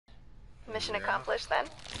Mission accomplished then?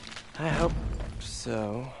 I hope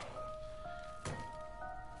so.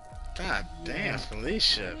 God damn,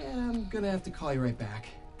 Felicia. Yeah, I'm gonna have to call you right back.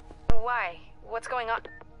 Why? What's going on?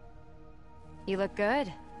 You look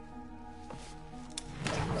good.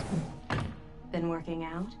 Been working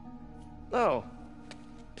out? Oh.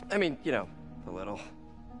 I mean, you know, a little.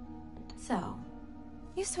 So,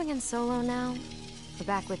 You swinging solo now? Or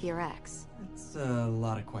back with your ex? That's a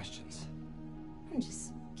lot of questions. I'm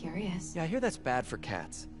just curious. Yeah, I hear that's bad for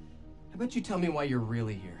cats. How about you tell me why you're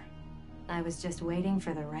really here? I was just waiting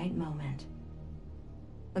for the right moment.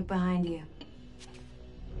 Look behind you.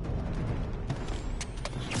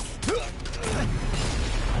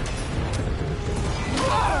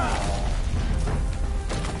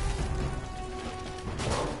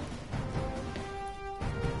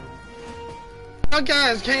 You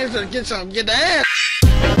guys came to get the ass.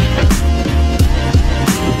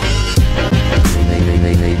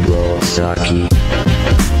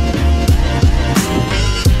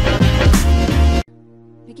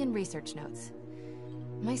 Begin research notes.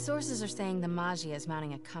 My sources are saying the Magia is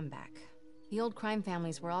mounting a comeback. The old crime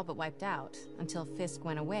families were all but wiped out, until Fisk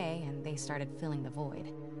went away and they started filling the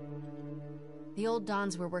void. The old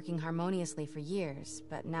Dons were working harmoniously for years,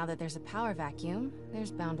 but now that there's a power vacuum,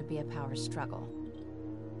 there's bound to be a power struggle.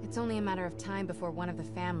 It's only a matter of time before one of the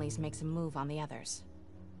families makes a move on the others.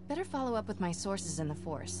 Better follow up with my sources in the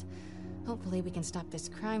Force. Hopefully we can stop this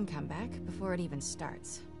crime comeback before it even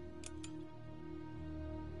starts.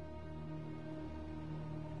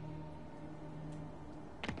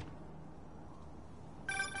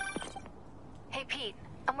 Hey Pete,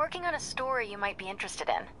 I'm working on a story you might be interested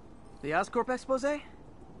in. The Oscorp expose?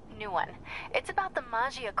 New one. It's about the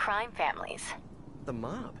Magia crime families. The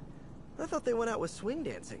mob? I thought they went out with swing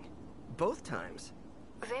dancing. Both times.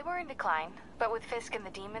 They were in decline, but with Fisk and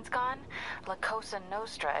the demons gone, La Cosa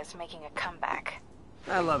Nostra is making a comeback.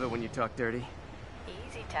 I love it when you talk dirty.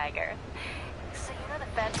 Easy, Tiger. So you know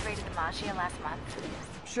the feds raided the Magia last month?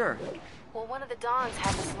 Sure. Well, one of the Dons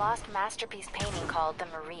had this lost masterpiece painting called the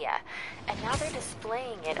Maria, and now they're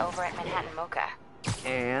displaying it over at Manhattan Mocha.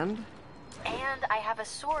 And? And I have a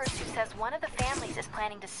source who says one of the families is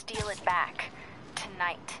planning to steal it back.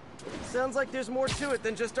 Tonight. Sounds like there's more to it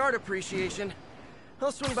than just art appreciation.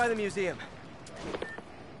 I'll swing by the museum.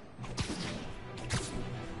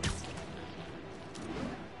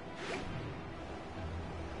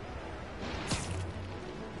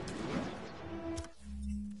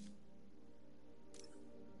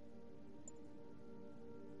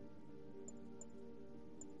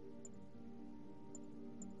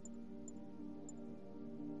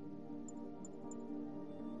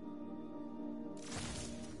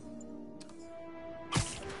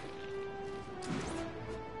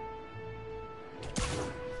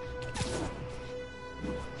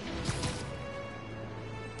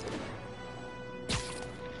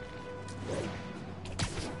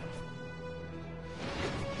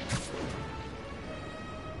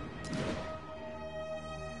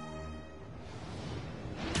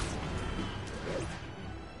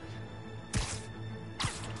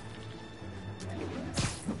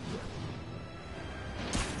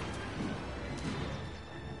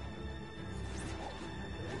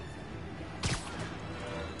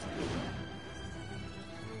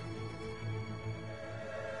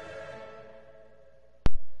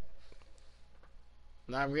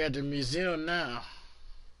 Now we're at the museum now.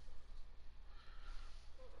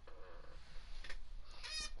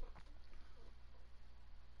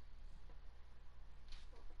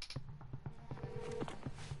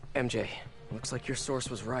 MJ, looks like your source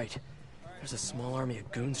was right. There's a small army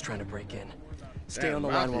of goons trying to break in. Stay on the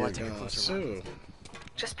line while I take a closer look.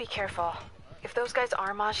 Just be careful. If those guys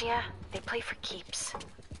are Magia, they play for keeps.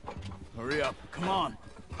 Hurry up, come on.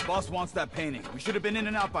 Boss wants that painting. We should have been in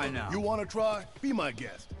and out by now. You want to try? Be my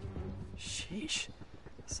guest. Sheesh.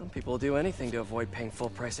 Some people will do anything to avoid paying full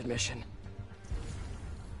price admission.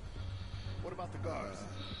 What about the guards?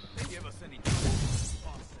 They give us any boss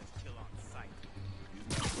says kill on sight.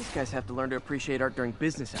 These guys have to learn to appreciate art during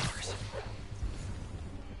business hours.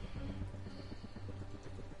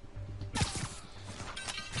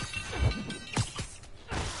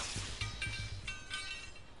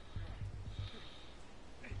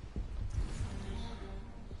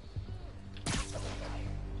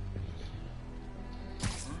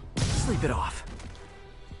 Sleep it off.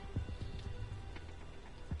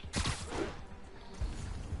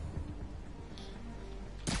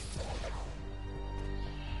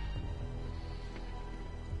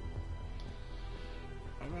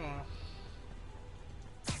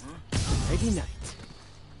 Nighty night.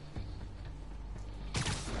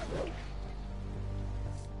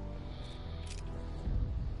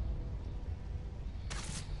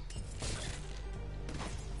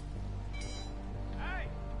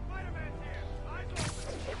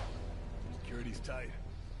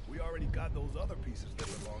 got those other pieces that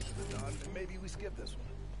belong to the Don, then maybe we skip this one.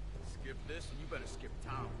 Skip this, and you better skip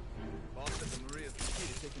town. Boss said the Maria's the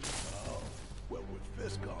key to taking this. Oh, well, with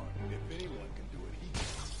Fisk gone, if anyone can do it, he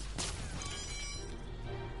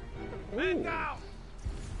can. Man down!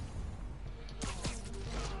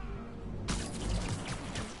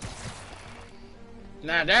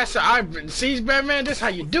 Now that's I see, Batman. That's how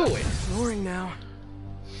you do it. Snoring now.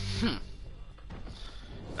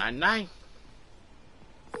 Night.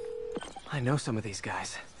 I know some of these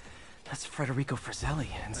guys. That's Federico Fratelli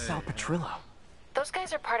and Sal Petrillo. Those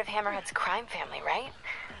guys are part of Hammerhead's crime family, right?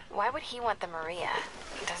 Why would he want the Maria?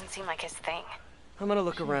 It doesn't seem like his thing. I'm gonna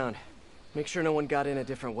look around. Make sure no one got in a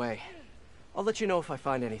different way. I'll let you know if I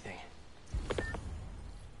find anything.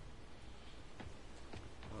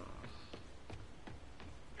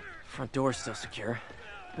 Front door's still secure.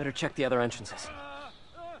 Better check the other entrances.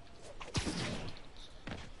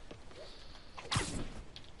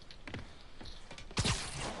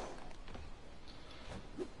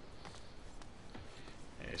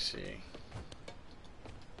 Let's see.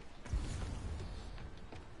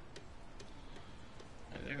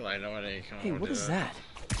 It look like nobody come. Hey, what is that?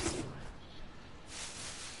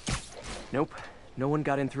 Nope. No one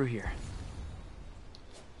got in through here.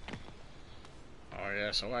 Oh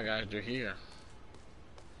yeah, so what I gotta do here?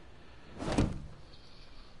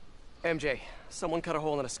 MJ, someone cut a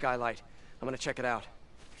hole in a skylight. I'm gonna check it out.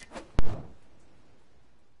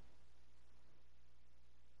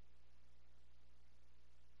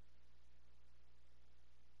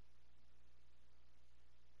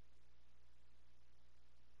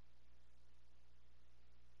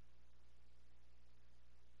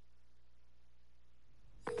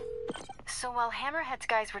 So while Hammerhead's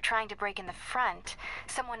guys were trying to break in the front,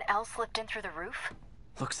 someone else slipped in through the roof?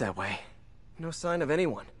 Looks that way. No sign of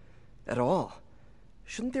anyone. At all.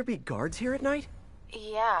 Shouldn't there be guards here at night?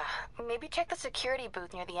 Yeah, maybe check the security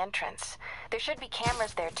booth near the entrance. There should be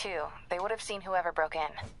cameras there too. They would have seen whoever broke in.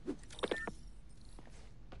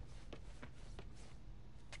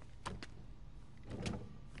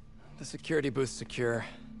 The security booth's secure.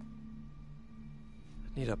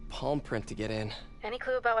 Need a palm print to get in. Any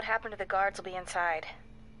clue about what happened to the guards will be inside.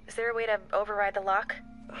 Is there a way to override the lock?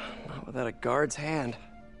 Not without a guard's hand.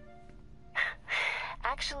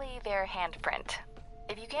 Actually, their handprint.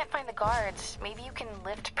 If you can't find the guards, maybe you can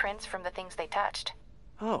lift prints from the things they touched.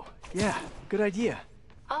 Oh, yeah, good idea.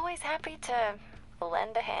 Always happy to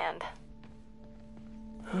lend a hand.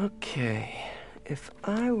 Okay, if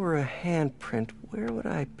I were a handprint, where would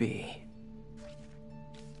I be?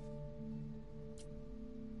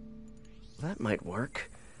 That might work.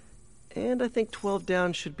 And I think 12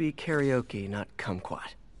 down should be karaoke, not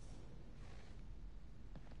kumquat.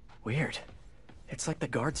 Weird. It's like the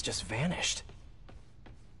guards just vanished.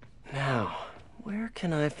 Now, where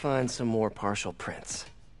can I find some more partial prints?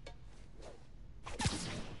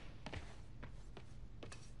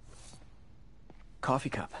 Coffee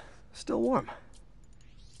cup. Still warm.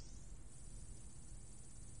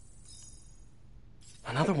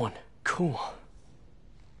 Another one. Cool.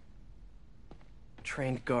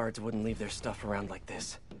 Trained guards wouldn't leave their stuff around like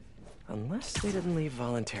this. Unless they didn't leave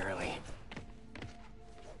voluntarily.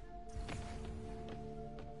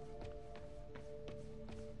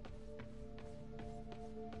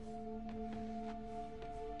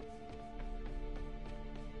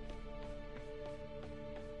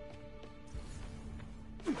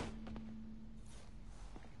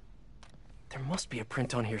 There must be a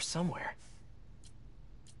print on here somewhere.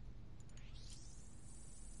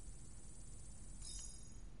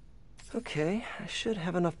 Okay, I should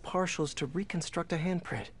have enough partials to reconstruct a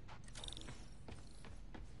handprint.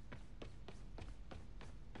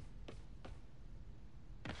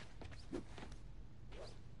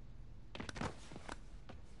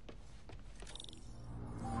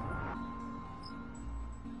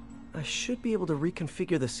 I should be able to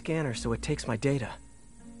reconfigure the scanner so it takes my data.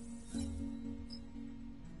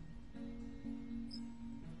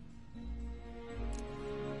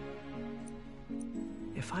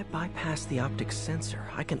 If I bypass the optic sensor,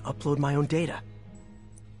 I can upload my own data.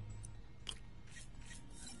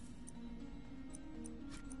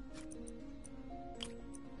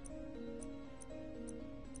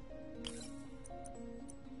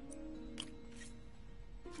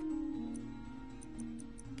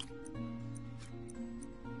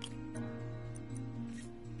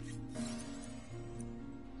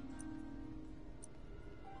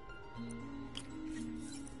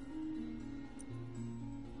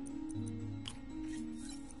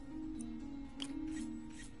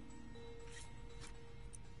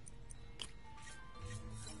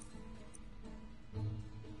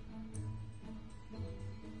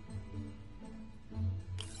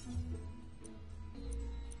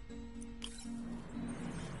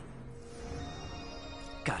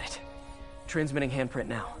 Transmitting handprint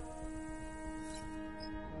now.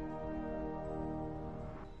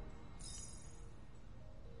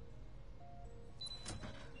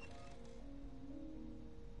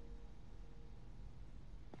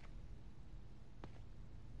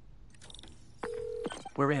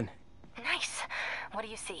 We're in. Nice. What do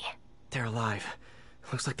you see? They're alive.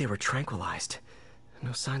 Looks like they were tranquilized.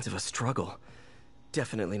 No signs of a struggle.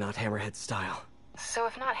 Definitely not Hammerhead style. So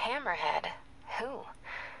if not Hammerhead, who?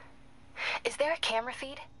 Is there a camera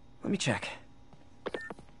feed? Let me check.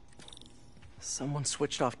 Someone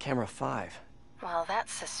switched off camera 5. Well,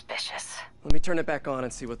 that's suspicious. Let me turn it back on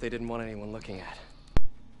and see what they didn't want anyone looking at.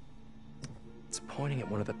 It's pointing at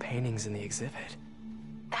one of the paintings in the exhibit.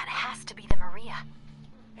 That has to be the Maria.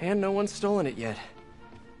 And no one's stolen it yet.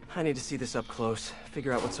 I need to see this up close,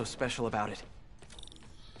 figure out what's so special about it.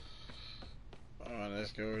 Alright,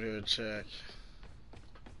 let's go over here and check.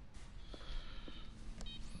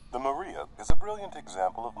 The Maria is a brilliant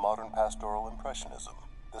example of modern pastoral impressionism.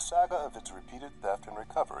 The saga of its repeated theft and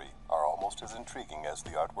recovery are almost as intriguing as the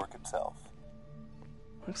artwork itself.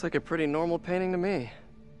 Looks like a pretty normal painting to me.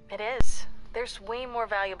 It is. There's way more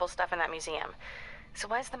valuable stuff in that museum. So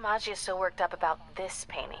why is the Maggia so worked up about this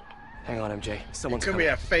painting? Hang on, MJ. Someone's Could coming. be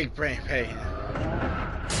a fake brain painting.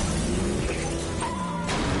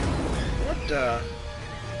 What the?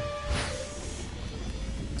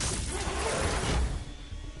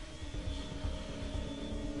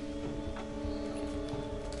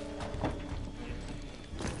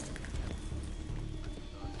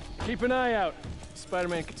 Keep an eye out.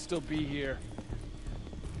 Spider-Man could still be here.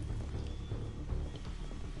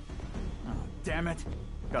 Oh, damn it.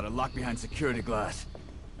 Got it locked behind security glass.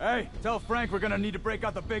 Hey, tell Frank we're gonna need to break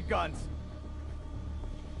out the big guns.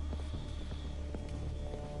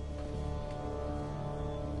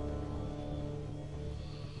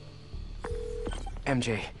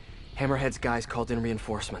 MJ, Hammerhead's guys called in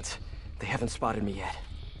reinforcements. They haven't spotted me yet.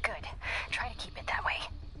 Good. Try to keep it that way.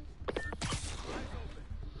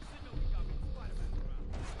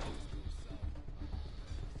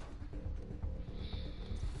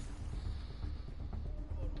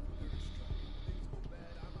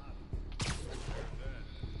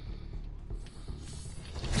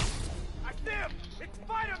 It's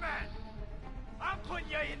Spider-Man! I'm putting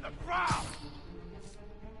you in the ground!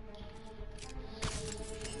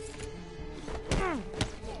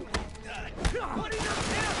 What are you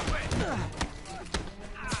doing with?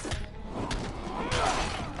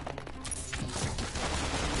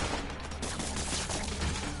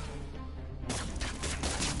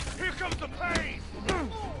 Here comes the pain!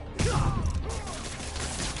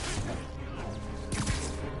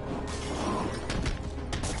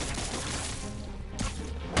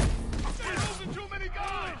 Too many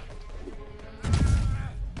guys!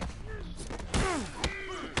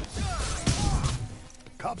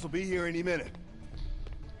 Cops will be here any minute.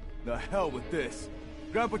 The hell with this.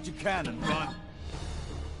 Grab what you can and run.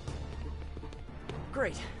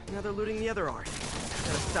 Great. Now they're looting the other art.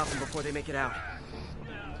 Gotta stop them before they make it out.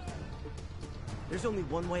 There's only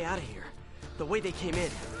one way out of here. The way they came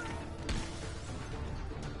in.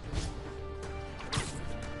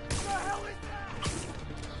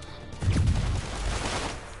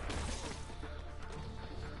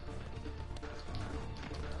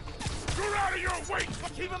 You're out of your way!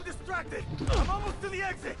 Keep him distracted! I'm almost to the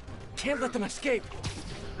exit! Can't let them escape!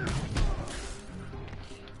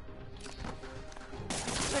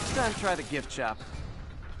 Next time, try the gift shop.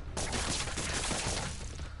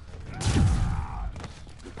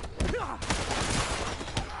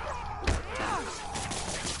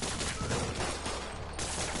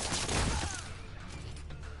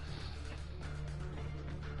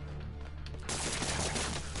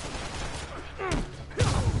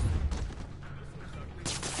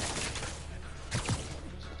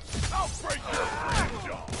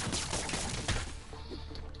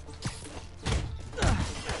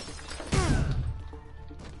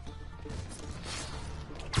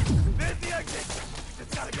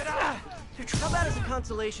 How about as a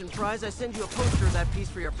consolation prize, I send you a poster of that piece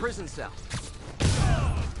for your prison cell?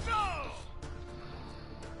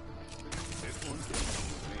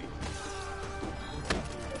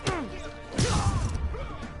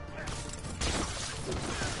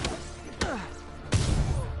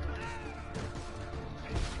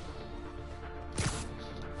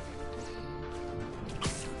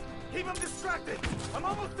 Keep him distracted! I'm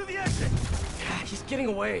almost to the exit! He's getting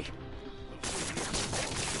away.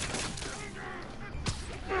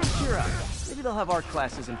 Cheer up. Maybe they'll have art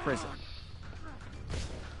classes in prison.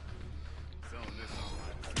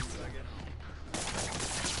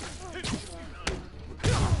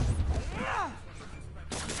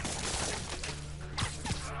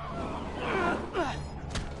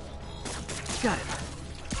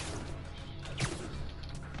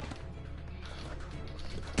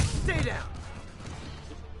 Stay down.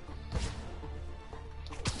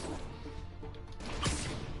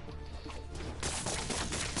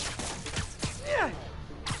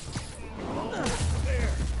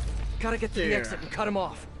 Gotta get to the exit and cut him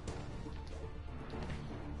off.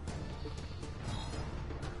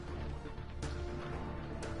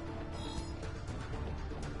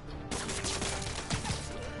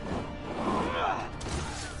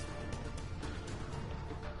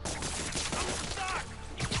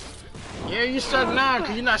 Yeah, you stuck now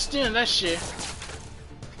because you're not stealing that shit.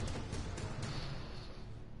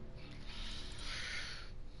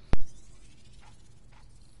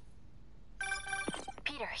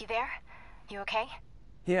 Peter, you there? You okay?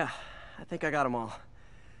 Yeah, I think I got them all.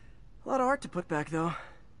 A lot of art to put back, though.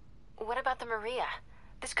 What about the Maria?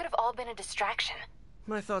 This could have all been a distraction.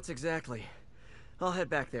 My thoughts exactly. I'll head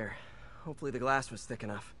back there. Hopefully the glass was thick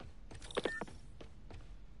enough.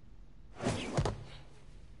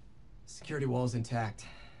 Security wall's intact.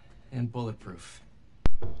 And bulletproof.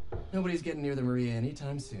 Nobody's getting near the Maria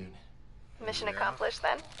anytime soon. Mission accomplished,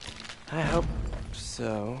 then? I hope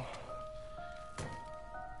so.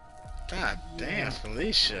 God damn,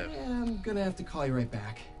 Felicia. Yeah, I'm gonna have to call you right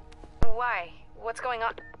back. Why? What's going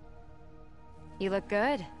on? You look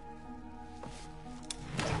good.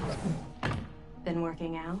 Been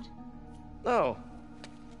working out? Oh.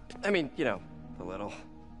 I mean, you know, a little.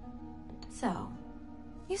 So,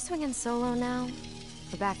 you swinging solo now?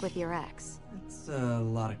 Or back with your ex? That's a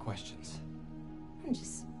lot of questions. I'm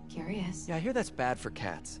just curious. Yeah, I hear that's bad for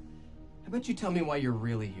cats. How about you tell me why you're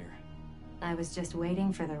really here? I was just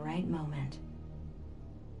waiting for the right moment.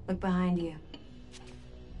 Look behind you.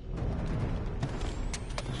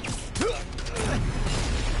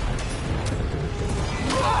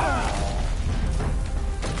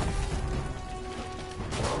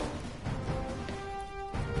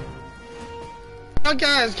 Y'all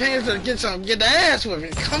guys came to get the ass with me.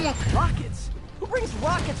 Come on. Rockets? Who brings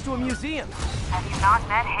rockets to a museum? Have you not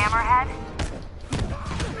met Hammerhead?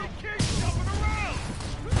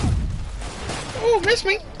 Ooh, miss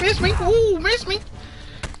me. Ooh, miss me.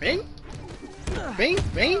 Bing. Bing.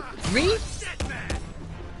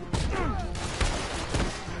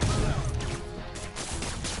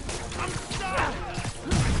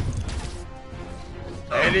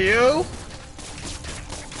 Hey, you.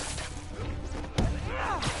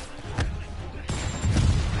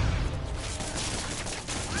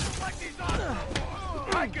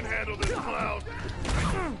 I can handle this clown.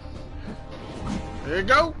 There you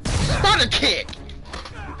go. Spider kick.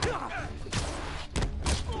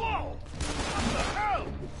 Whoa! What the hell?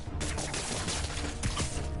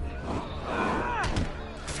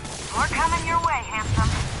 We're coming your way,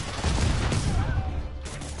 handsome.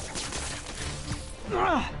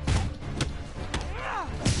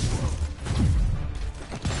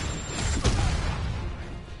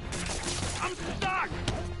 I'm stuck.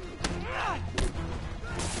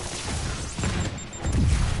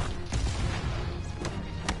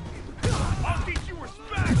 I'll teach you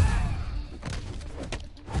respect.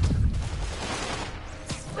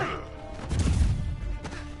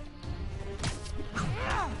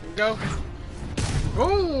 Go.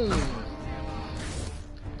 Boom.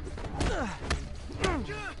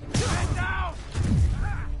 Get down.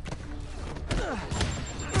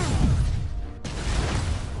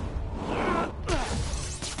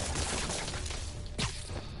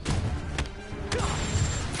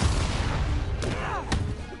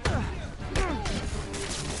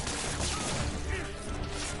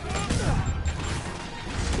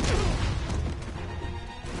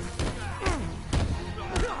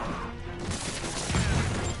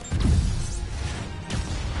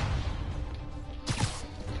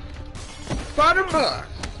 Spider bug.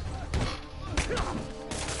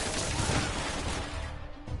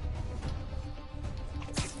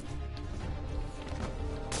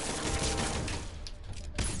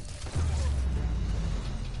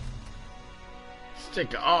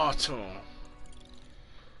 Stick it all to him.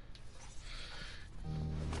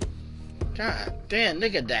 God damn,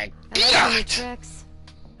 look at that. I like new tricks.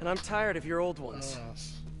 And I'm tired of your old ones.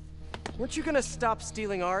 Weren't you gonna stop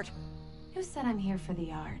stealing art? Who said I'm here for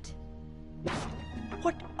the art?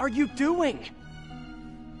 What are you doing?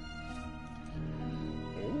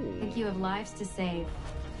 Think you have lives to save.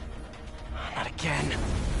 Not again.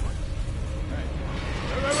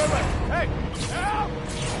 Hey! Help!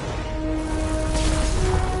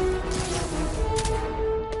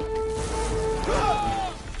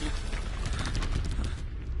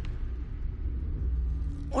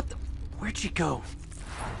 What the? Where'd she go?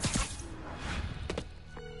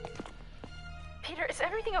 Peter, is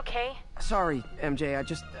everything okay? Sorry, MJ. I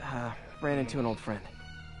just ran into an old friend.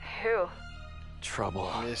 who?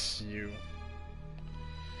 Trouble. Miss you.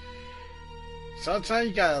 Sometimes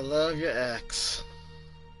you gotta love your ex.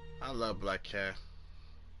 I love Black Cat.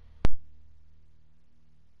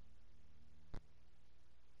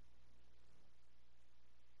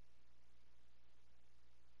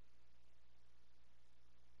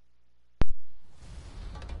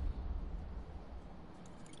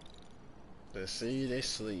 They see they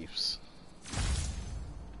sleeps.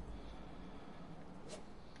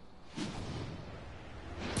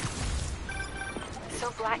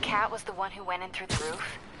 So Black Cat was the one who went in through the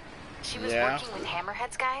roof? She was Yeah. working with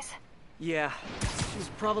Hammerhead's guys? Yeah, she was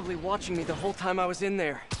probably watching me the whole time I was in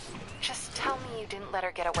there. Just tell me you didn't let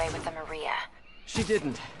her get away with the Maria. She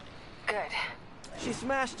didn't. Good. She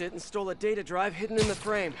smashed it and stole a data drive hidden in the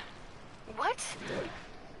frame. What?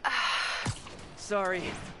 Sorry.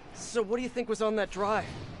 So what do you think was on that drive?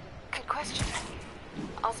 Good question.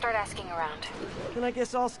 I'll start asking around. Then I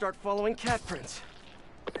guess I'll start following cat prints.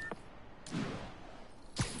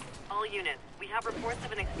 All units, we have reports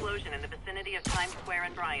of an explosion in the vicinity of Times Square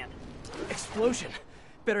and Bryant. Explosion.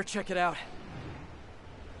 Better check it out.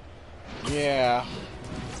 Yeah.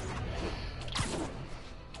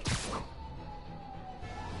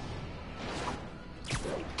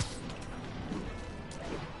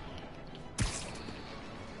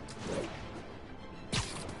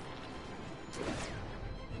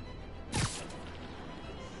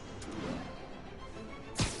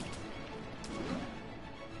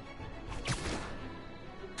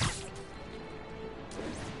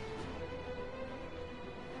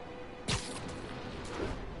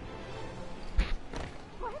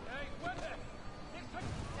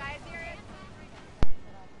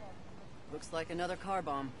 Looks like another car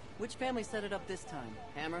bomb. Which family set it up this time?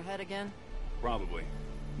 Hammerhead again? Probably.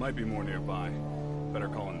 Might be more nearby. Better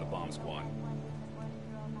call in the bomb squad.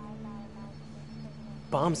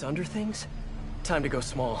 Bombs under things? Time to go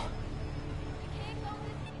small.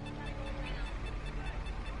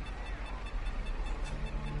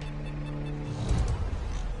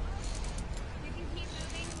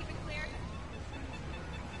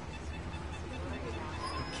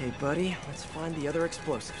 Okay, buddy, let's find the other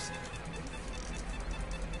explosives.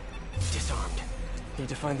 Disarmed. Need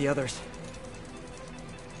to find the others.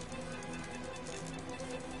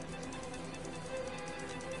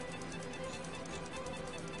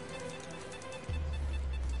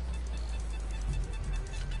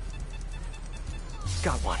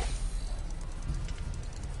 Got one.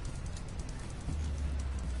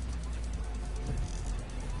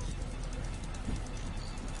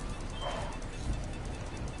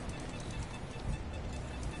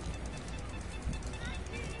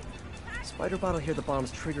 Spider-Bot will hear the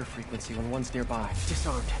bomb's trigger frequency when one's nearby.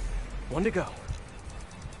 Disarmed. One to go.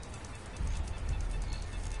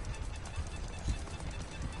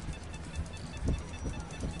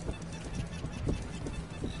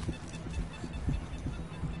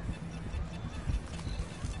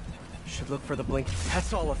 Should look for the blink.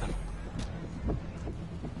 That's all of them.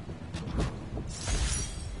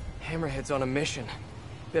 Hammerhead's on a mission.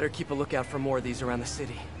 Better keep a lookout for more of these around the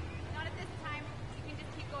city. Not at this time. You can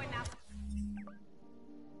just keep going now.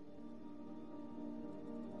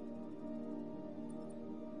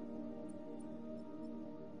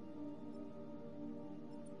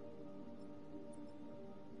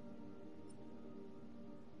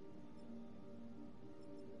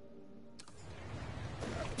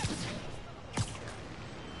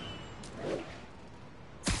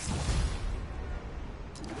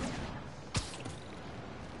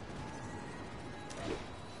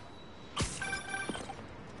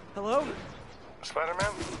 Hello?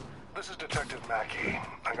 Spider-Man, this is Detective Mackey.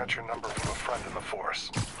 I got your number from a friend in the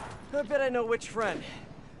force. I bet I know which friend.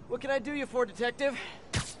 What can I do you for, Detective?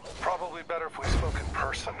 Probably better if we spoke in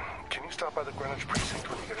person. Can you stop by the Greenwich precinct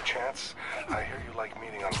when you get a chance? I hear you like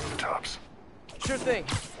meeting on rooftops. Sure thing.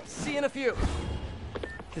 See you in a few.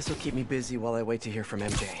 This'll keep me busy while I wait to hear from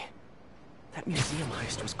MJ. That museum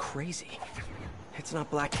heist was crazy. It's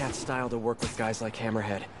not Black Cat's style to work with guys like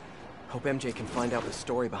Hammerhead. Hope MJ can find out the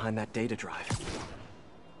story behind that data drive.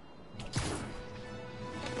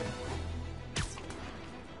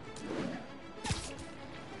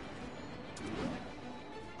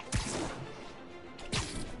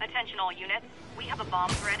 Attention all units, we have a bomb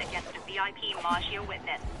threat against a VIP Maggio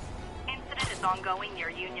witness. Incident is ongoing near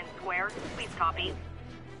Union Square. Please copy.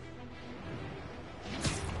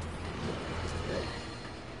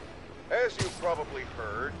 As you've probably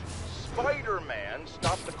heard, Spider-Man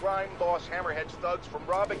stopped the crime boss Hammerhead's thugs from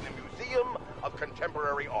robbing the Museum of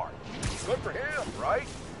Contemporary Art. Good for him, right?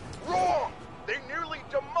 Wrong! They nearly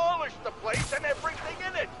demolished the place and everything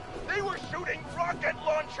in it. They were shooting rocket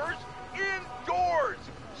launchers indoors.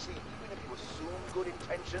 See, even if you assume good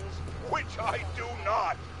intentions, which I do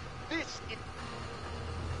not, this is...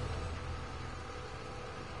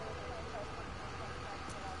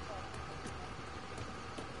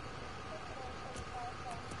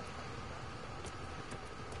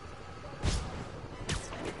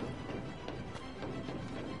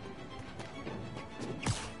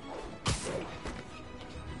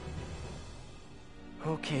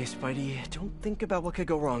 Okay, Spidey, don't think about what could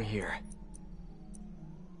go wrong here.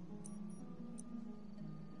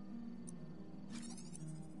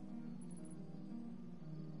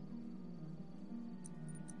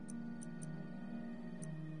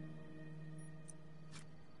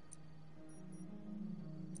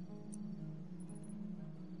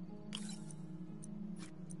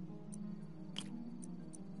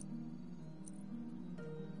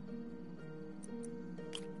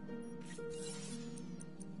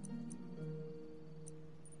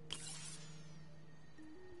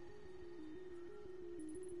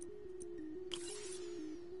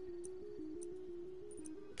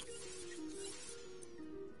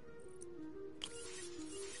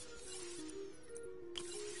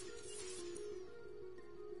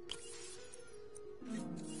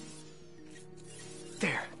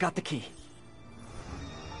 There, got the key.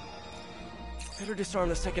 Better disarm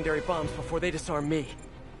the secondary bombs before they disarm me.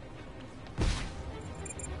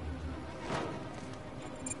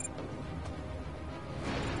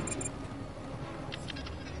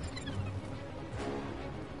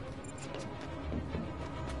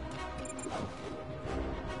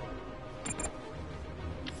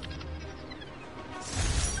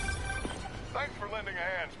 Thanks for lending a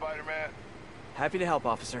hand, Spider-Man. Happy to help,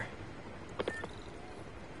 officer.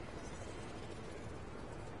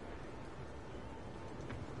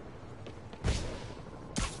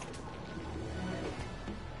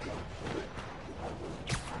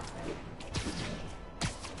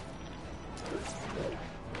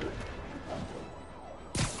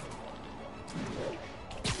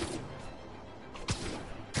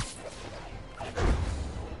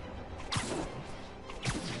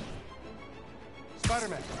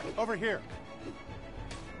 Spider-Man, over here.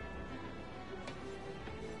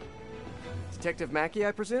 Detective Mackey,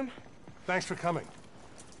 I presume? Thanks for coming.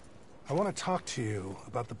 I want to talk to you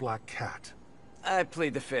about the Black Cat. I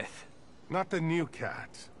plead the fifth. Not the new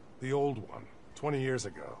cat, the old one, 20 years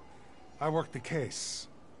ago. I worked the case.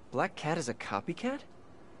 Black Cat is a copycat?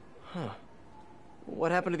 Huh.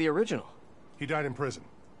 What happened to the original? He died in prison,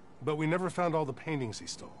 but we never found all the paintings he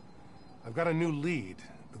stole. I've got a new lead,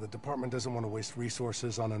 but the department doesn't want to waste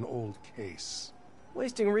resources on an old case.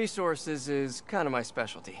 Wasting resources is kind of my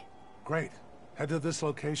specialty. Great. Head to this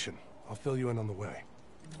location. I'll fill you in on the way.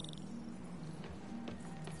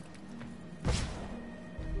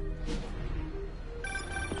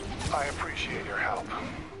 I appreciate your help.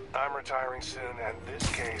 I'm retiring soon, and this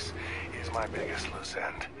case is my biggest loose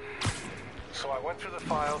end. So I went through the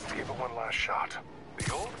files to give it one last shot.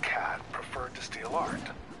 The old cat preferred to steal art,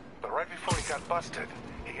 but right before he got busted,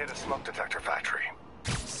 he hit a smoke detector factory.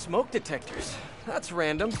 Smoke detectors? That's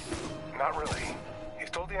random. Not really. He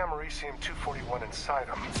stole the Americium-241 inside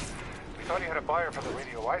him. We thought he had a buyer for the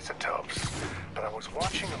radioisotopes, but I was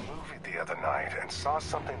watching a movie the other night and saw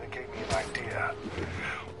something that gave me an idea.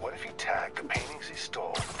 What if he tagged the paintings he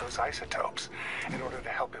stole with those isotopes in order to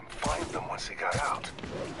help him find them once he got out?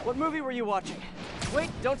 What movie were you watching? Wait,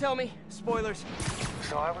 don't tell me. Spoilers.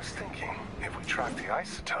 So I was thinking, if we tracked the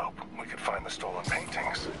isotope, we could find the stolen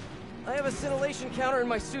paintings. I have a scintillation counter in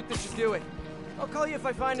my suit that should do it. I'll call you if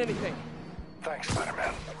I find anything. Thanks,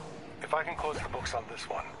 Spider-Man. If I can close the books on this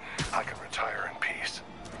one, I can retire in peace.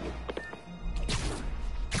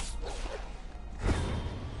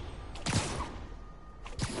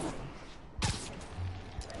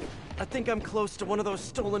 I think I'm close to one of those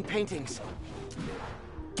stolen paintings.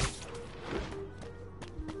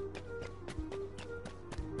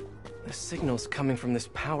 The signal's coming from this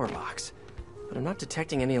power box, but I'm not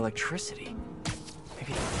detecting any electricity.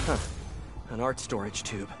 Maybe, an art storage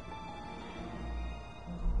tube.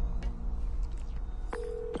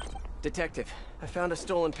 Detective, I found a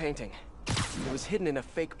stolen painting. It was hidden in a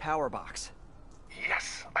fake power box.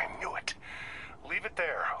 Yes, I knew it. Leave it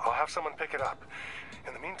there. I'll have someone pick it up.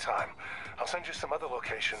 In the meantime, I'll send you some other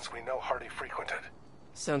locations we know Hardy frequented.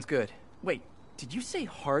 Sounds good. Wait, did you say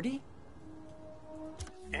Hardy?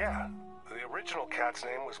 Yeah, the original cat's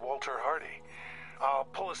name was Walter Hardy. I'll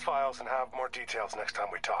pull his files and have more details next time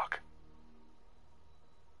we talk.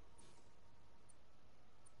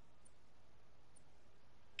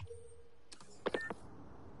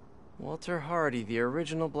 Walter Hardy, the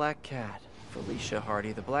original Black Cat. Felicia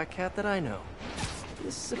Hardy, the Black Cat that I know.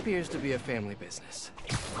 This appears to be a family business.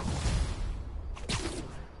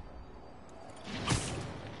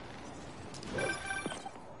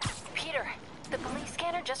 Peter, the police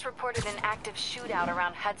scanner just reported an active shootout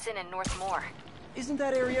around Hudson and North Moore. Isn't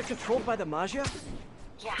that area controlled by the Mafia?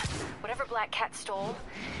 Yeah, whatever Black Cat stole,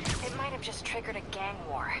 it might have just triggered a gang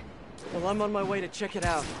war. Well, I'm on my way to check it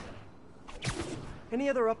out. Any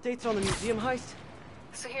other updates on the museum heist?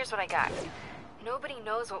 So here's what I got. Nobody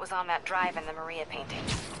knows what was on that drive in the Maria painting.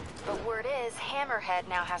 But word is, Hammerhead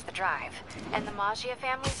now has the drive, and the Maggia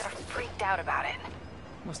families are freaked out about it.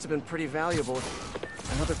 Must have been pretty valuable.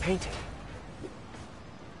 Another painting.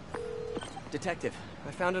 Detective,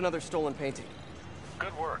 I found another stolen painting.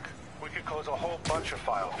 Good work. We could close a whole bunch of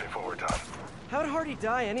files before we're done. How'd Hardy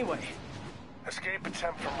die anyway? Escape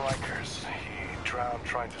attempt from Rikers. He drowned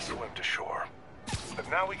trying to swim to shore. But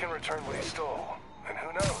now we can return what he stole. And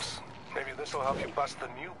who knows? Maybe this will help you bust the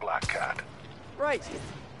new Black Cat. Right.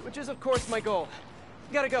 Which is, of course, my goal.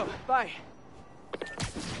 Gotta go. Bye.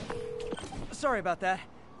 Sorry about that.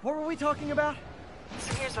 What were we talking about?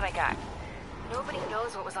 So here's what I got. Nobody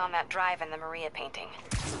knows what was on that drive in the Maria painting.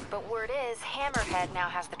 But word is, Hammerhead now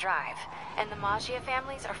has the drive, and the Maggia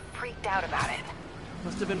families are freaked out about it.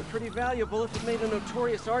 Must have been pretty valuable if it made a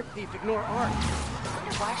notorious art thief ignore art. I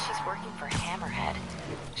wonder why she's working for Hammerhead.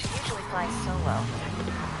 She usually flies solo.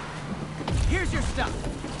 Here's your stuff!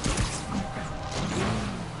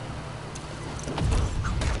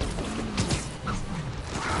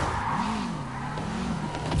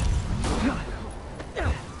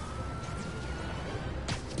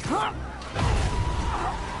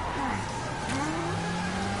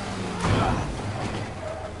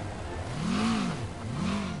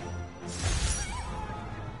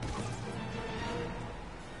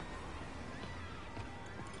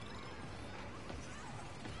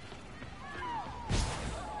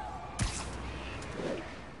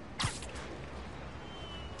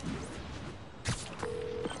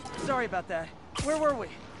 Sorry about that. Where were we?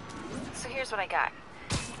 So here's what I got.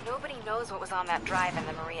 Nobody knows what was on that drive in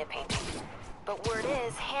the Maria painting. But word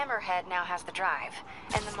is, Hammerhead now has the drive,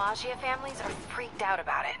 and the Maggia families are freaked out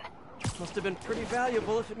about it. Must have been pretty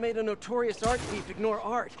valuable if it made a notorious art thief ignore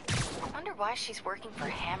art. I wonder why she's working for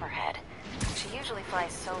Hammerhead. She usually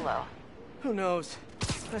flies solo. Who knows?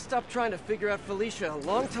 I stopped trying to figure out Felicia a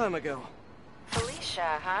long time ago.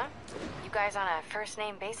 Felicia, huh? You guys on a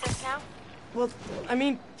first-name basis now? Well, I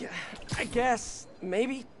mean, I guess,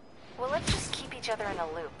 maybe. Well, let's just keep each other in the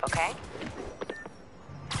loop, okay?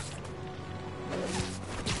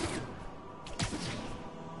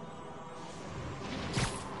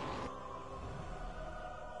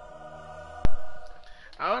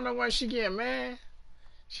 I don't know why she get mad.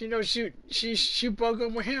 She knows she broke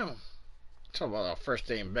up with him. Talk about our first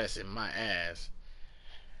name best in my ass.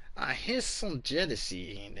 I hear some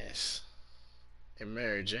jealousy in this. In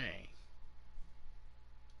Mary Jane.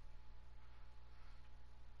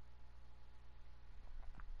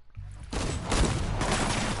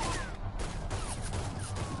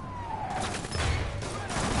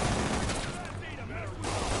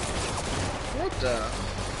 What the?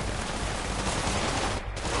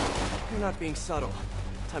 You're not being subtle.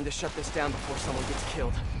 Time to shut this down before someone gets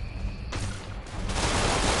killed.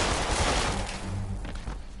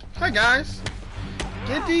 Hi guys.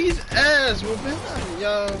 Get these ass whooping,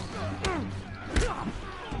 yo.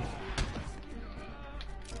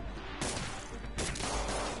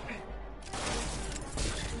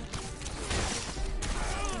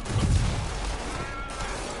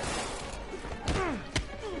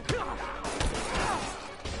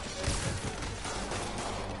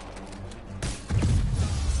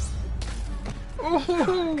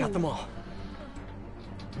 Got them all.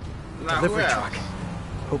 Now, Delivery truck.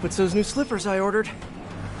 Hope it's those new slippers I ordered.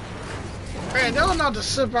 Man, those are not the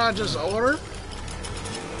slipper I just ordered.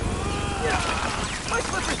 Yeah, my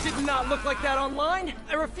slippers did not look like that online.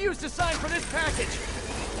 I refuse to sign for this package.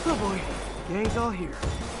 Oh boy, gang's all here.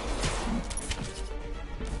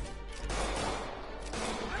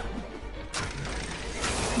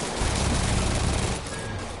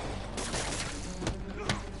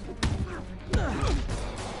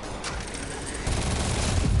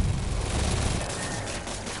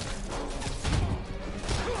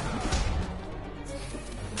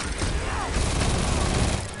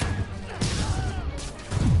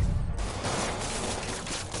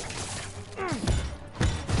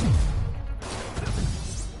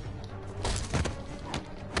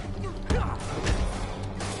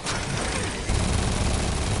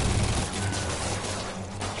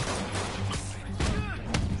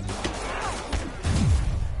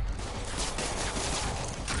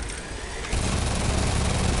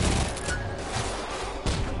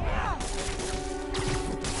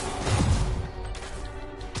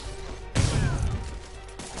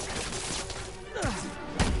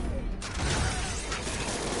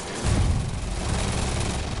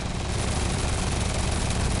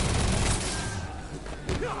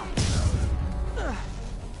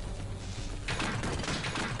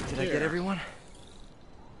 Did I get everyone?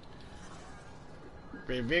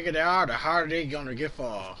 The bigger they are, the harder they gonna get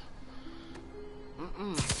fall.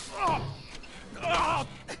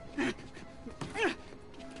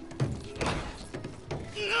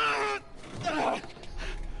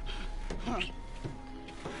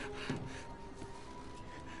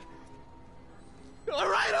 All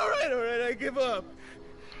right, I give up.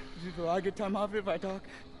 Do I get time off if I talk?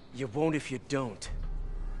 You won't if you don't.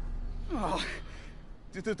 Oh,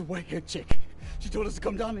 the white-haired chick. She told us to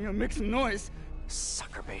come down here and make some noise.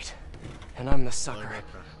 Sucker bait. And I'm the sucker.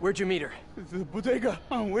 Where'd you meet her? The bodega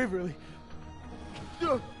on Waverly.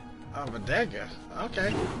 Oh, bodega.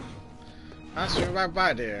 Okay. I'll swing right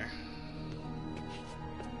by there.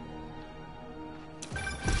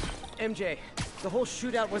 MJ, the whole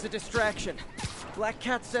shootout was a distraction. Black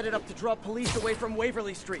Cat set it up to draw police away from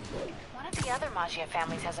Waverly Street. One of the other Maggia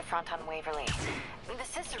families has a front on Waverly. The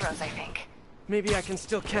Ciceros, I think. Maybe I can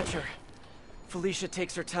still catch her. Felicia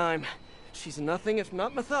takes her time. She's nothing if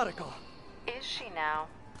not methodical. Is she now?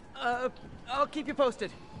 I'll keep you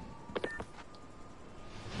posted.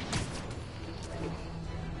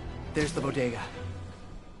 There's the bodega.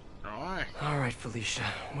 All right, Felicia,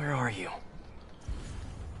 where are you?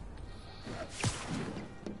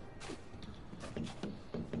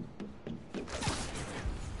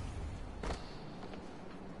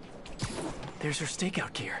 There's her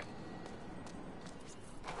stakeout gear.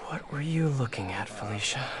 What were you looking at,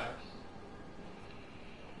 Felicia?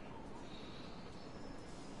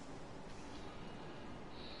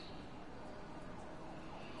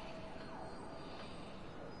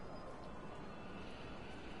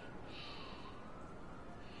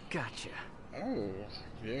 Gotcha. Oh,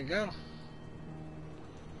 there you go.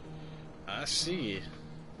 I see it.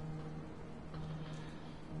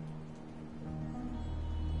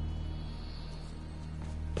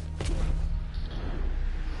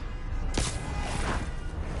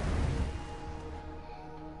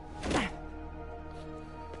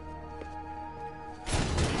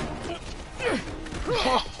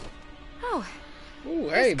 Ooh,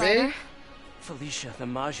 hey, babe. Felicia, the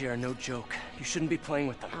Maggia are no joke. You shouldn't be playing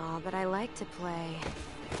with them. Oh, but I like to play.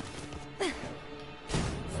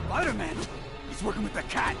 Spider-Man! He's working with the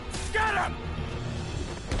cat! Get him!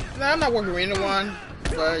 Nah, I'm not working with anyone,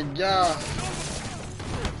 but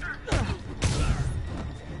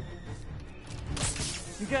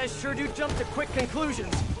You guys sure do jump to quick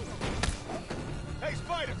conclusions. Hey,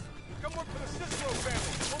 Spider! Come work for the Cicero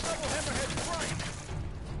family. We'll double Hammerhead's crime.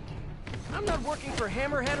 I'm not working for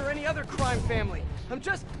Hammerhead or any other crime family. I'm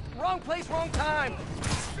just wrong place, wrong time.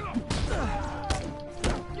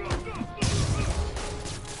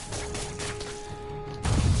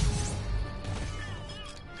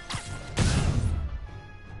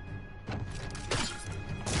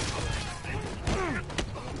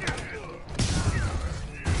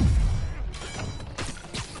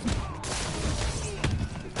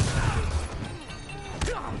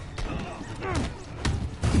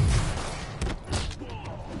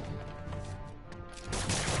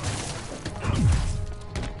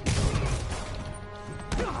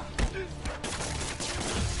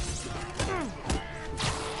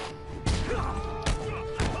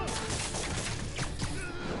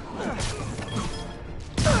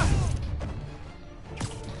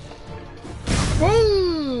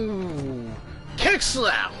 boom! Kick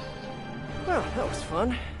slap! Well, that was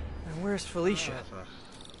fun. And where's Felicia?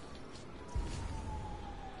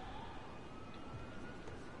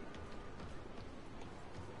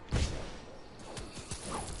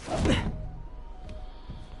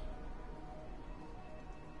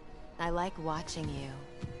 I like watching you.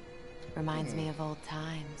 Reminds me of old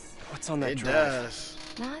times. What's on that It drive? does.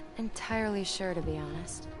 Not entirely sure, to be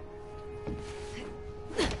honest.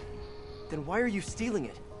 Then why are you stealing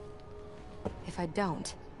it? If I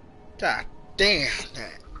don't, God damn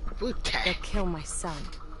that. they'll kill my son.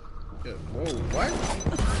 Whoa, what?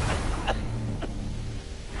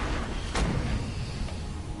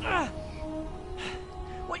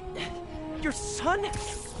 Wait, your son?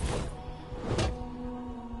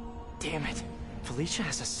 Damn it. Felicia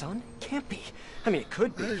has a son? Can't be. I mean, it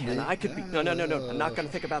could be, and I could be. No. I'm not gonna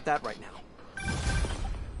think about that right now.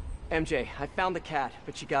 MJ, I found the cat,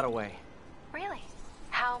 but she got away. Really?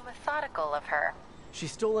 How methodical of her. She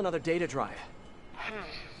stole another data drive.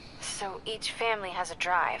 So each family has a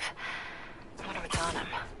drive. I wonder what's on them.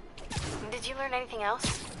 Did you learn anything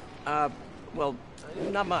else? Well,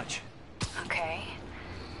 not much. Okay.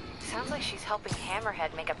 Sounds like she's helping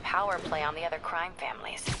Hammerhead make a power play on the other crime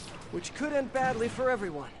families. Which could end badly for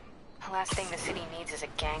everyone. The last thing the city needs is a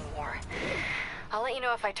gang war. I'll let let you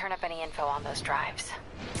know if I turn up any info on those drives.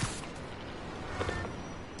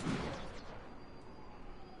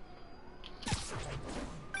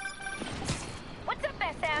 What's up,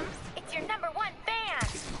 SMs? It's your #1 fan.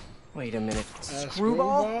 Wait a minute.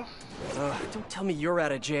 Screwball? Don't tell me you're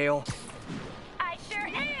out of jail. I sure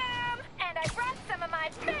am, and I brought some of my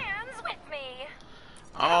fans with me.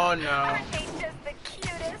 Oh no. Aren't they just the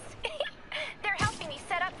cutest? They're helping me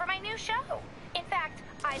set up for my new show. In fact,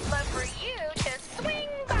 I'd love for you to swing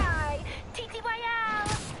by.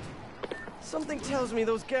 TTYL. Something tells me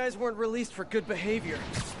those guys weren't released for good behavior.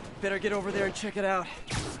 Better get over there and check it out.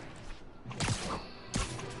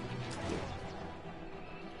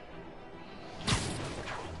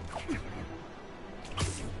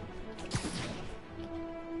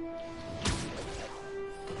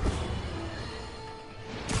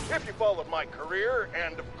 If you followed my career,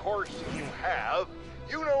 and of course you have,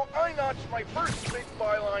 you know I notched my first big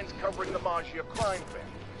bylines covering the Maggia crime families.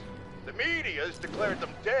 The media's declared them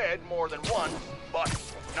dead more than once, but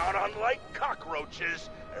not unlike cockroaches,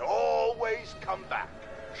 they always come back,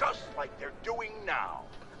 just like they're doing now.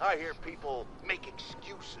 I hear people make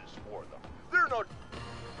excuses for them. They're not...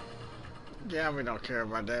 Yeah, we don't care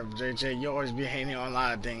about that, JJ. You always be hating on a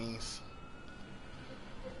lot of things.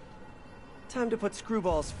 Time to put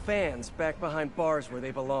Screwball's fans back behind bars where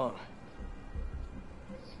they belong.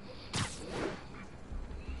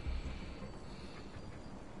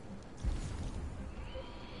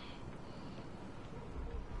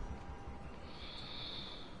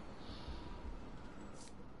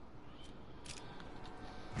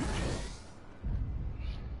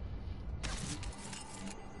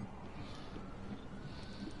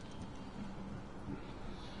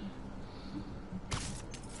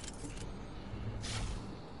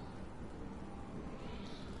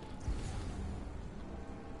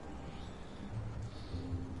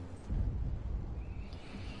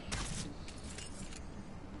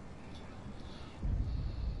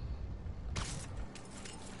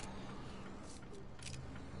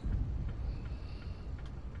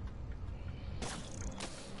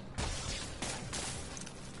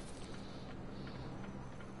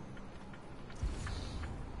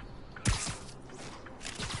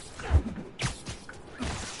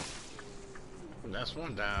 That's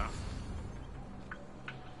one down.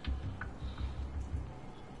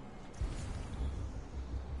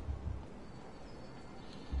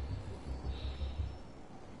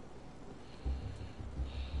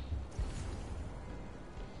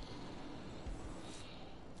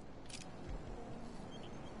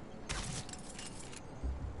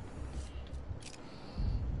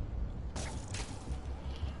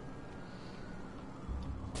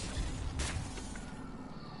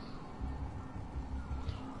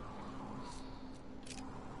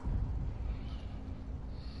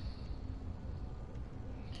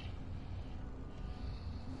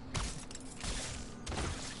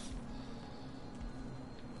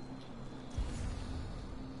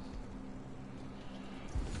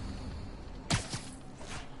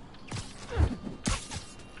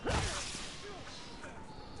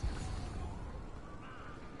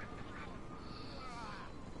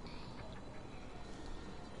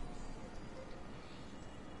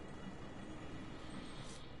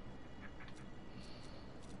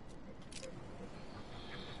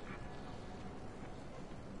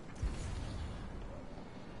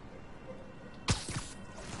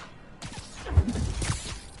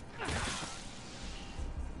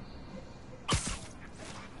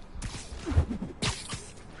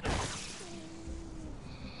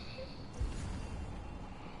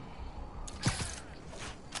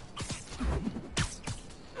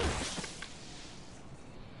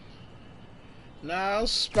 Now,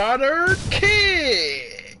 spotter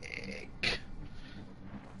kick!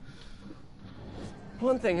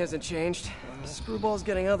 One thing hasn't changed. Screwball's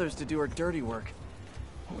getting others to do her dirty work.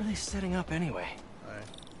 What were they setting up anyway?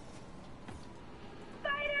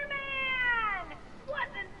 Spider-Man!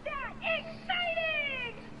 Wasn't that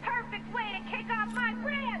exciting? Perfect way to kick off my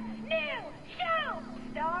brand new show,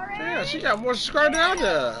 starring... Yeah, she got more subscribers than I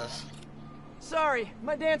does. Sorry,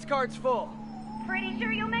 my dance card's full. Pretty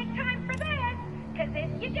sure you'll make time for this. Because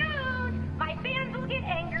if you don't, my fans will get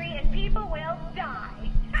angry and people will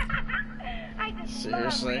die. I just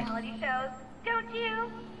love reality shows, don't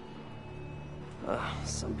you?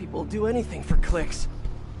 Some people do anything for clicks.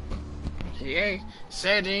 He ain't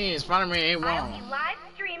said he ain't. Spider-Man ain't I'll wrong. be live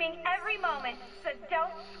streaming every moment, so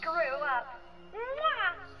don't screw up.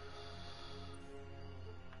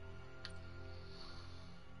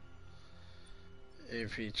 Mwah!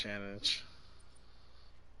 AP challenge.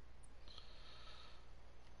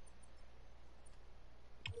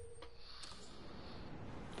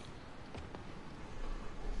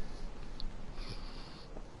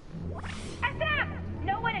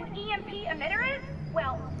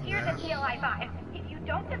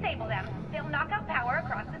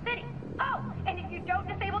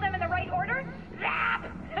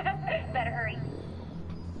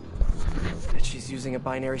 using a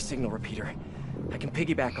binary signal repeater. I can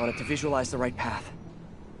piggyback on it to visualize the right path.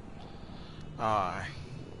 Alright.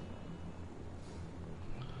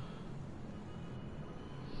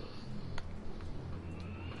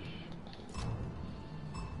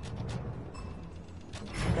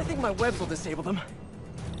 I think my webs will disable them. I'm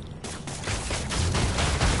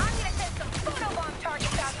gonna send some photobomb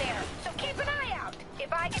targets out there, so keep an eye out.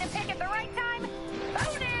 If I get a pick at the right time,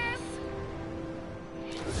 bonus!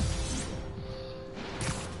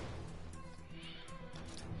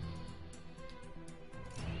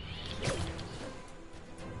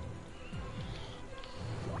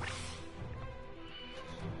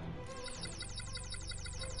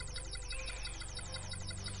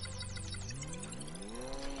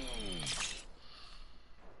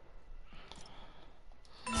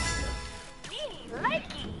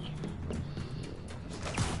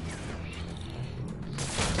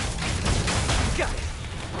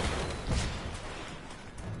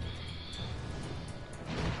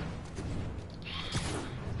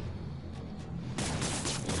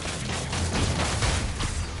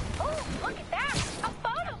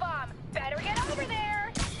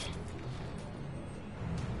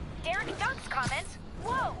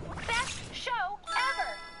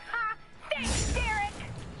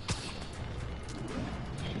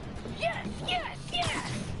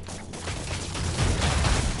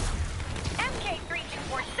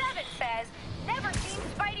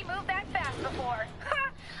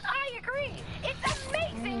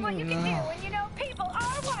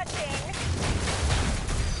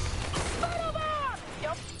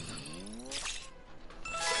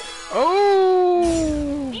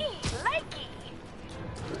 Oh!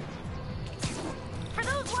 For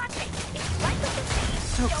those watching, if you like what you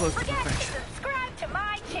see, So don't close to forget to perfection. subscribe to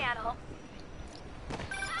my channel.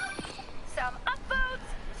 Some upvotes,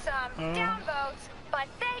 some downvotes, but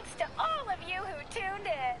thanks to all of you who tuned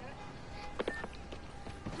in.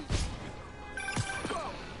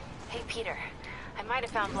 Hey, Peter. I might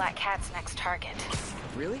have found Black Cat's next target.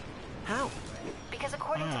 Really? How? Because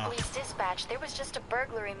according to police dispatch, there was just a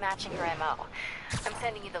burglary matching her MO. I'm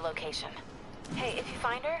sending you the location. Hey, if you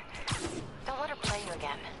find her, don't let her play you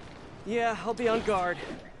again. Yeah, I'll be on guard.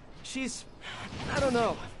 She's... I don't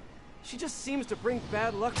know. She just seems to bring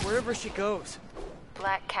bad luck wherever she goes.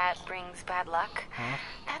 Black Cat brings bad luck?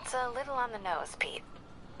 That's a little on the nose, Pete.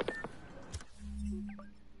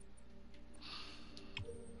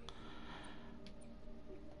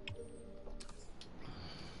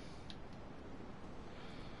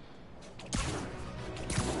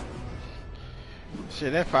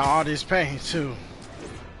 Shit, they found all these paintings too.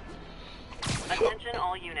 Attention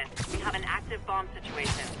all units. We have an active bomb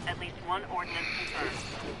situation. At least one ordnance confirmed.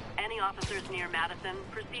 Any officers near Madison,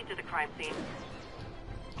 proceed to the crime scene.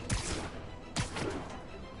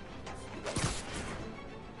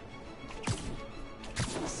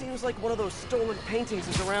 Seems like one of those stolen paintings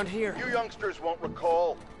is around here. You youngsters won't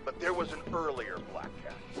recall, but there was an earlier Black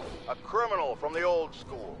Cat. A criminal from the old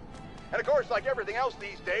school. And of course, like everything else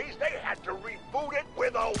these days, they had to reboot it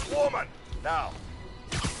with a woman. Now,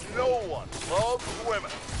 no one loves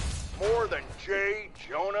women more than J.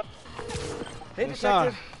 Jonah. Hey,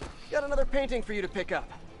 detective. Got another painting for you to pick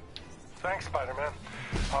up. Thanks, Spider-Man.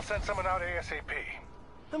 I'll send someone out ASAP.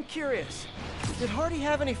 I'm curious. Did Hardy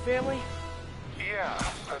have any family? Yeah,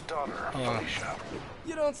 a daughter, Felicia.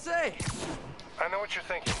 You don't say. I know what you're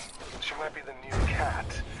thinking. She might be the new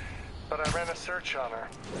cat. But I ran a search on her.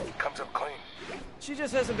 Comes up clean. She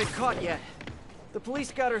just hasn't been caught yet. The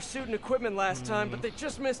police got her suit and equipment last time, but they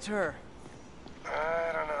just missed her.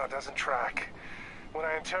 I don't know, it doesn't track. When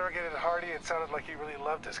I interrogated Hardy, it sounded like he really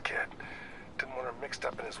loved his kid. Didn't want her mixed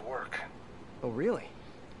up in his work. Oh, really?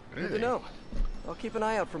 Good to know. I'll keep an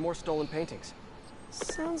eye out for more stolen paintings.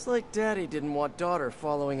 Sounds like Daddy didn't want daughter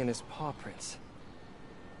following in his paw prints.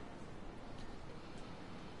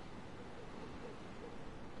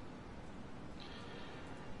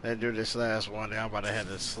 Let's do this last one. I'm about to head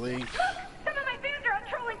to sleep. Some of my fans are out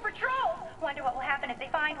trolling for trolls. Wonder what will happen if they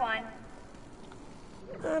find one.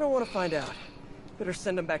 I don't want to find out. Better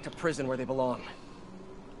send them back to prison where they belong.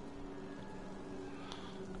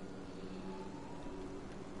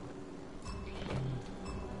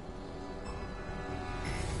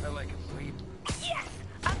 I like it, bleed. Yes!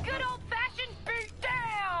 A good old-fashioned beat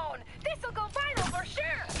down! This'll go viral for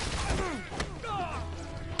sure!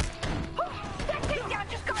 That takedown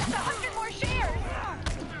just cost 100 more shares!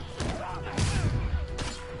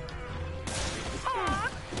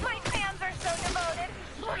 Aw, my fans are so devoted!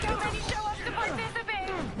 Look how many show up to participate!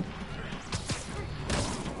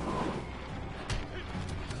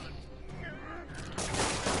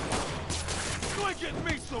 ain't getting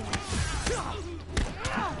me so easy.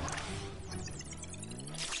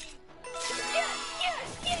 Yes, yes,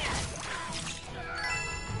 yes!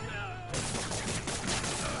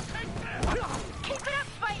 Keep it up,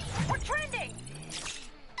 Spidey! We're trending!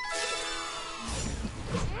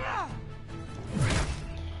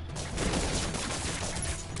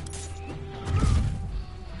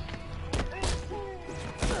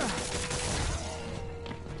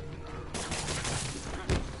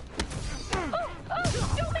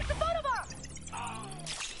 Don't miss the photobomb!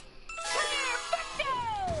 Perfecto!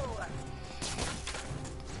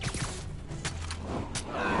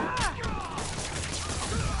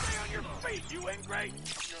 Stay on your feet, you ingrate!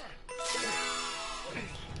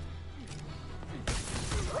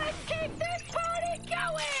 Let's keep this party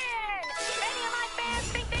going! If any of my fans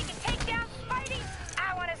think they can take down Spidey,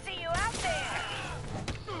 I want to see you out there!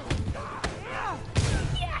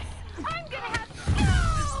 Yes! I'm gonna have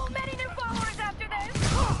so many new followers after this!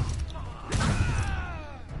 Boom!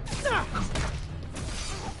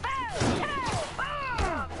 Boom!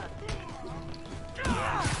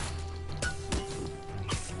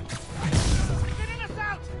 Getting us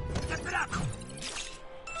out! Step it up!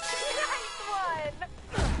 Nice one!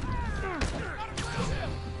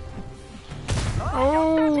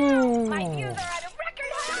 Oh! My views are at a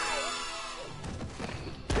record high!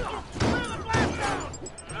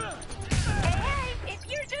 Hey, if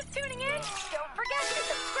you're just tuning in, don't forget to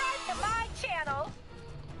subscribe to my channel!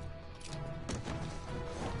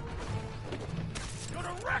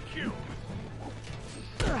 Gonna wreck you!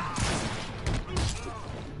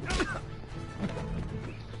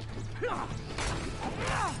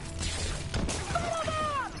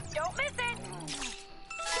 Photobomb! Don't miss it!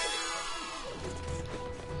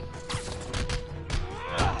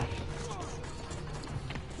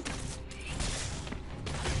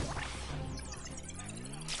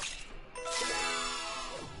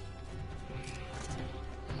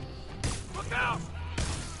 Look out!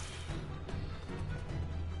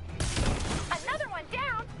 Another one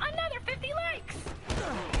down, another 50 likes!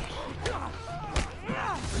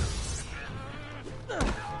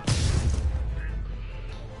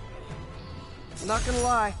 Not gonna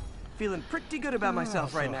lie, feeling pretty good about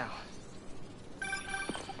myself right now.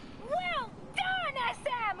 Well done,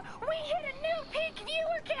 SM! We hit a new peak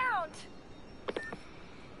viewer count!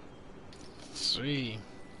 Sweet.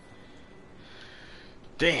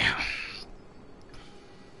 Damn.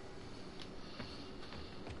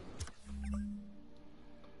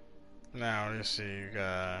 Now let's see, you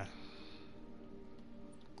got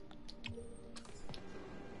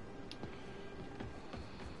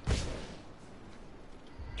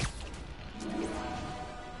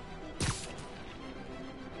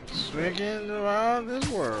swinging around this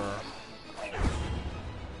world.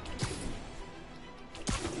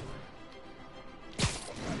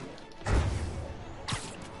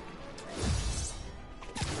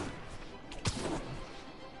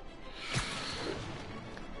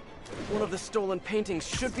 One of the stolen paintings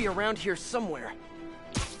should be around here somewhere.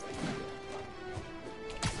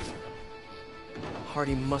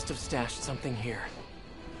 Hardy must have stashed something here.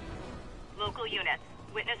 Local units.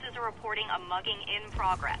 Witnesses are reporting a mugging in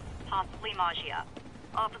progress, possibly Magia.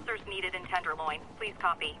 Officers needed in Tenderloin. Please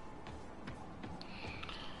copy.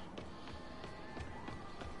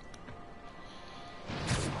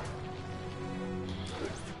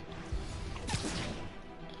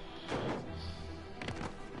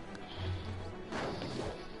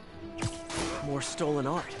 More stolen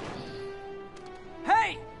art.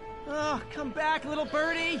 Hey! Oh, come back, little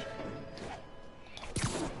birdie!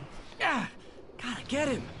 Ah, gotta get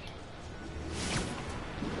him.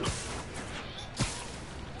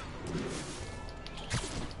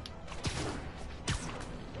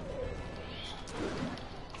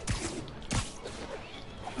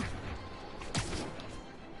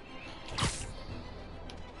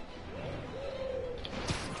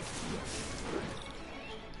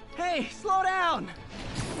 Hey, slow down!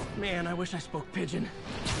 Man, I wish I spoke pigeon.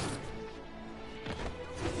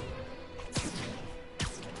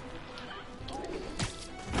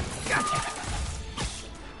 Gotcha!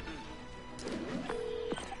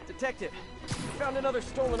 Detective, found another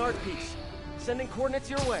stolen art piece. Sending coordinates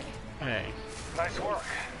your way. Hey. Nice work.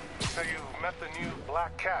 So you met the new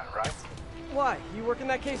Black Cat, right? Why? You working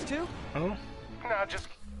that case too? Oh? No, just...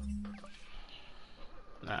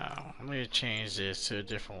 Now, let me change this to a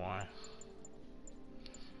different one.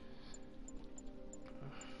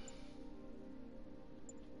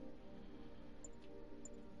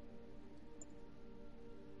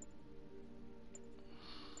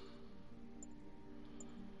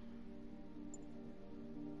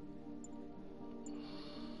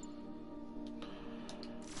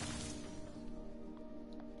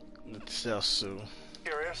 yourself, Sue.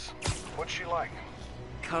 Curious, what's she like?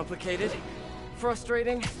 Complicated,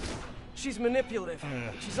 frustrating. She's manipulative.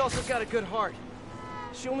 She's also got a good heart.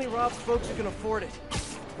 She only robs folks who can afford it,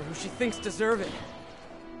 or who she thinks deserve it.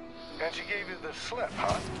 And she gave you the slip,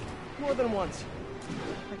 huh? More than once.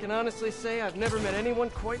 I can honestly say I've never met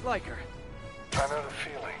anyone quite like her. I know the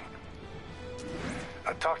feeling.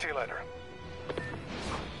 I'll talk to you later.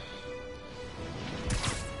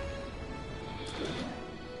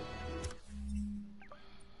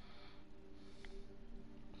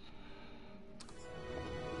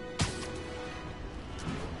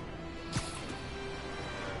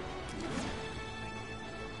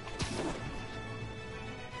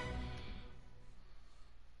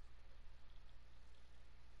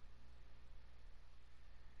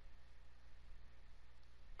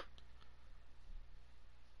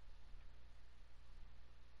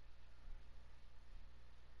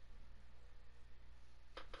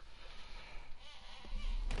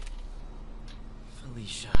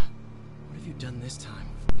 Felicia, what have you done this time?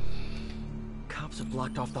 Cops have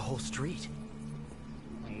blocked off the whole street.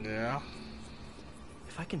 Yeah.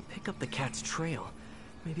 If I can pick up the cat's trail,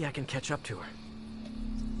 maybe I can catch up to her.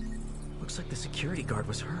 Looks like the security guard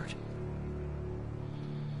was hurt.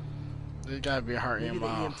 They gotta be hurt Maybe your the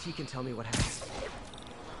mom. EMT can tell me what happened.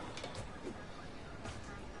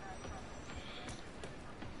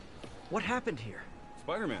 What happened here?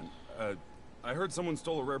 Spider-Man, I heard someone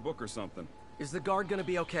stole a rare book or something. Is the guard gonna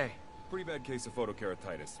be okay? Pretty bad case of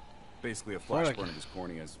photokeratitis. Basically a flash burn of his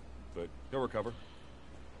corneas, but he'll recover.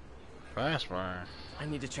 Flash burn? I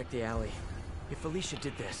need to check the alley. If Felicia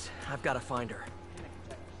did this, I've got to find her.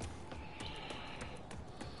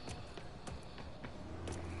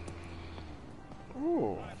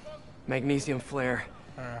 Ooh. Magnesium flare.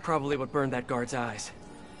 Probably what burned that guard's eyes.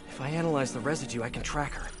 If I analyze the residue, I can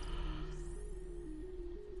track her.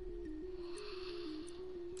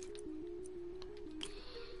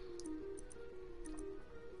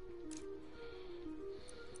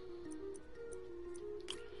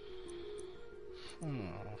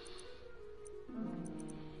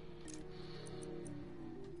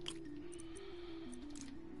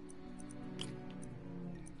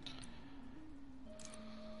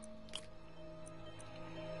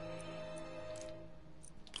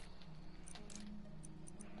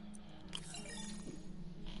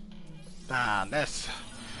 Nah, that's...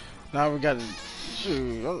 Now we got to...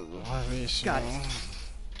 Got it.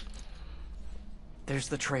 There's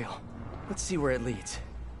the trail. Let's see where it leads.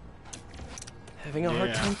 Having a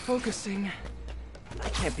hard time focusing. I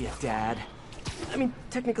can't be a dad. I mean,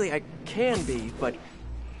 technically I can be, but...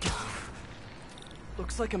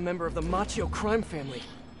 Looks like a member of the Machio crime family.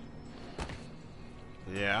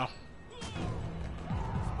 Yeah.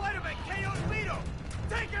 Spider-Man KO'd Vito!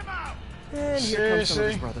 Take him out! And here comes some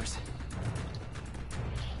of his brothers.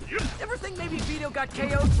 Ever think maybe Vito got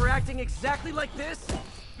KO'd for acting exactly like this?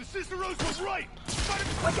 The Ciceros were right!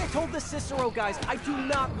 Like I told the Cicero guys, I do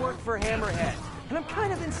not work for Hammerhead. And I'm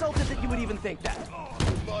kind of insulted that you would even think that. The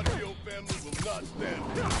Machio family will not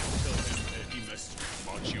stand. Tell Hammerhead he messed with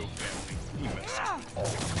the Machio family. He messed with all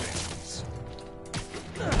families.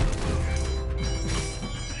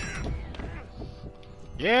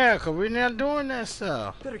 Yeah, cause we're not doing that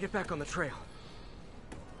stuff. Better get back on the trail.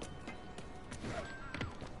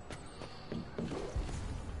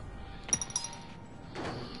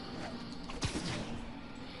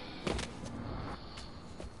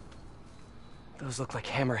 Those look like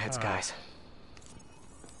Hammerhead's guys.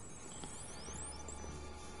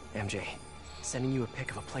 MJ, sending you a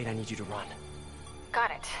pic of a plate I need you to run.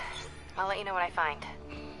 Got it. I'll let you know what I find.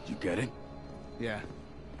 You get it? Yeah.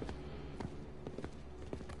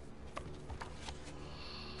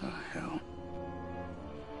 The hell?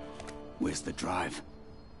 Where's the drive?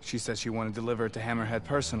 She said she wanted to deliver it to Hammerhead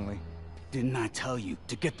personally. Didn't I tell you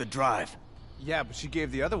to get the drive? Yeah, but she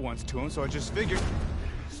gave the other ones to him, so I just figured...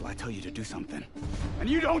 So I tell you to do something, and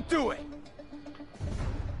you don't do it!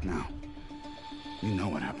 Now, you know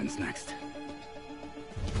what happens next.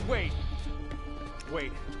 Wait!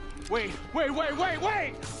 Wait! Wait! Wait! Wait! Wait!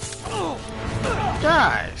 Wait!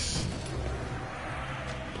 Guys!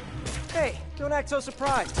 Hey, don't act so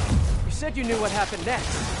surprised. You said you knew what happened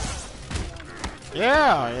next.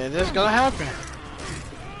 Yeah, it is gonna happen.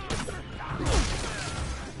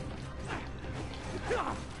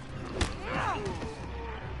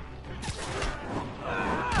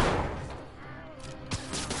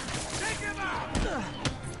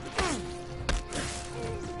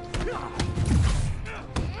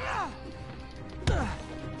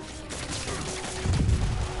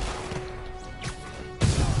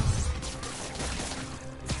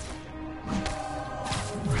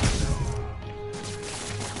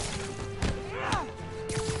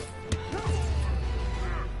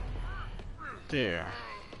 here?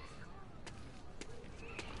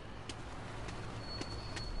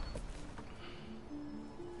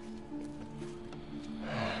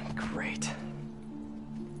 Great.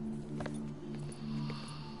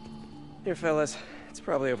 Here, fellas. It's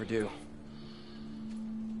probably overdue.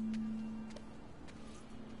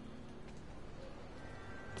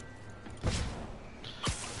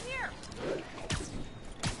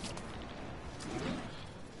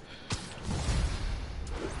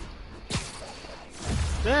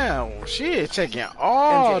 Damn, she is taking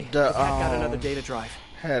all MJ, the got another data drive.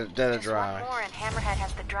 Data Just drive. one more, and Hammerhead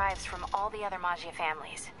has the drives from all the other Maggia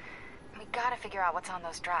families. We gotta figure out what's on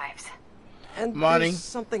those drives. And Money. there's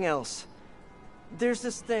something else. There's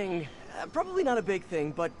this thing, probably not a big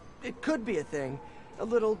thing, but it could be a thing. A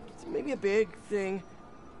little, maybe a big thing.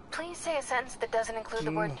 Please say a sentence that doesn't include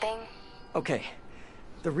the word thing. Okay.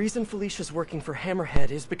 The reason Felicia's working for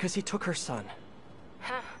Hammerhead is because he took her son.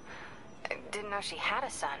 Huh. I didn't know she had a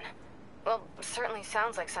son. Well, certainly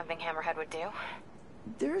sounds like something Hammerhead would do.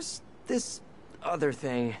 There's this other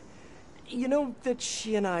thing. You know that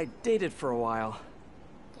she and I dated for a while.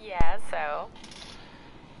 Yeah, so?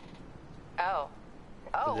 Oh.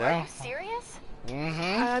 Oh, Yeah. are you serious?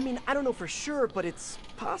 Mm-hmm. I mean, I don't know for sure, but it's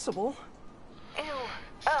possible. Ew.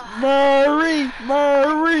 Ugh. Murray!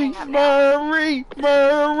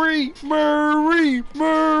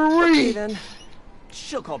 Okay, then.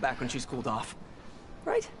 She'll call back when she's cooled off.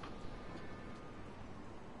 Right?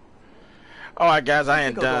 Alright, guys, I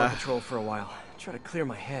ain't I'll go on done. patrol for a while. Try to clear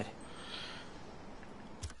my head.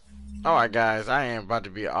 Alright, guys, I am about to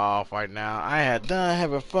be off right now. I had done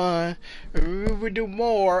having fun. We will do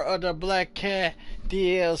more of the Black Cat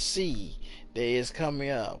DLC that is coming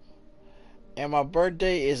up. And my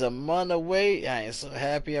birthday is a month away. I am so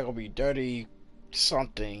happy. I'm gonna be 30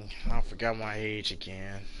 something. I forgot my age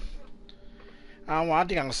again. I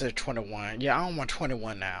think I'm gonna say 21. Yeah, I'm on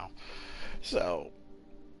 21 now. So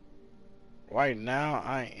right now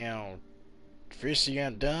I am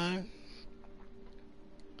officially done.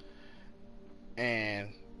 And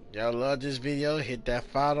y'all love this video, hit that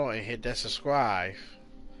follow and hit that subscribe.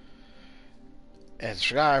 And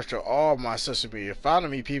subscribe to all my social media. Follow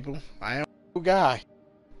me, people. I am a cool guy.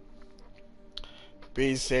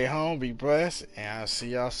 Be stay home, be blessed, and I'll see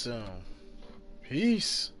y'all soon.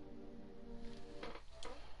 Peace.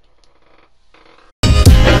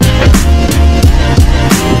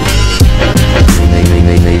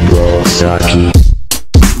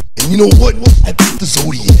 And you know what? I beat the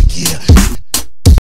Zodiac, yeah.